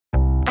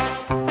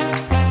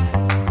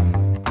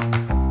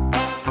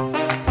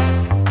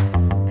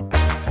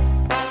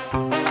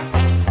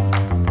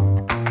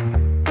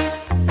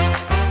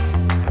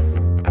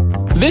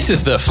This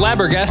is the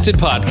Flabbergasted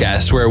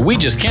podcast, where we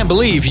just can't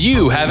believe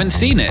you haven't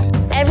seen it.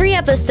 Every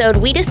episode,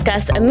 we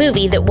discuss a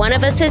movie that one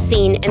of us has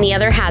seen and the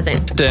other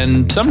hasn't.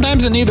 And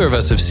sometimes that neither of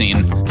us have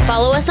seen.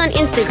 Follow us on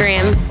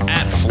Instagram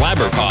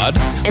 @FlabberPod.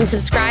 and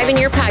subscribe in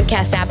your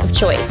podcast app of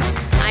choice.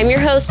 I'm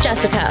your host,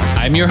 Jessica.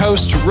 I'm your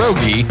host,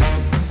 Rogie.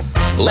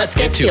 Let's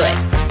get to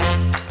it.